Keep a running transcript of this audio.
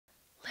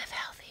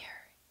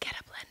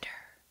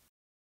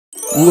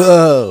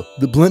Whoa,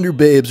 the Blender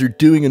Babes are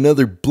doing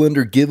another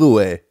blender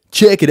giveaway.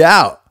 Check it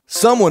out.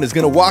 Someone is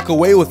going to walk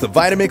away with a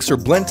Vitamix or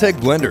Blendtec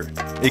blender.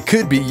 It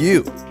could be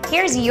you.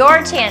 Here's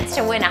your chance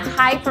to win a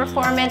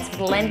high-performance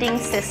blending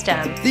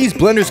system. These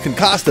blenders can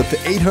cost up to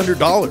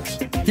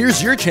 $800.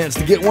 Here's your chance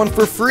to get one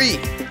for free.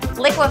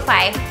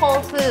 Liquefy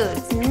whole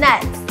foods,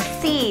 nuts,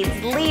 seeds,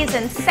 leaves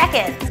in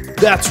seconds.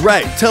 That's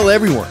right, tell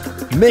everyone.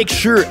 Make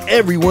sure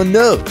everyone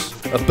knows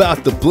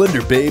about the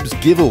Blender Babes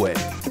giveaway.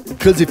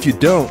 Because if you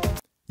don't,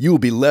 you will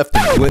be left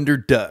in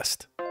blender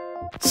dust.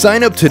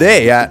 Sign up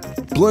today at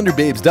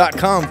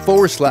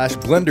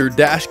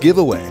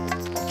blenderbabes.com/blender-giveaway.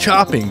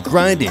 Chopping,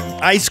 grinding,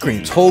 ice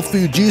creams, whole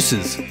food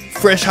juices,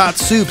 fresh hot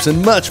soups,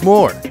 and much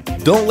more.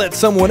 Don't let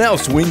someone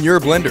else win your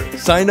blender.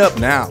 Sign up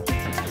now.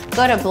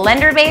 Go to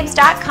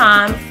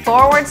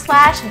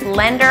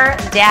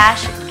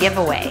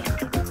blenderbabes.com/blender-giveaway.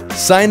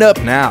 Sign up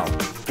now.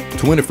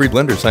 To win a free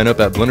blender, sign up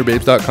at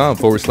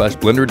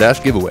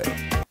blenderbabes.com/blender-giveaway.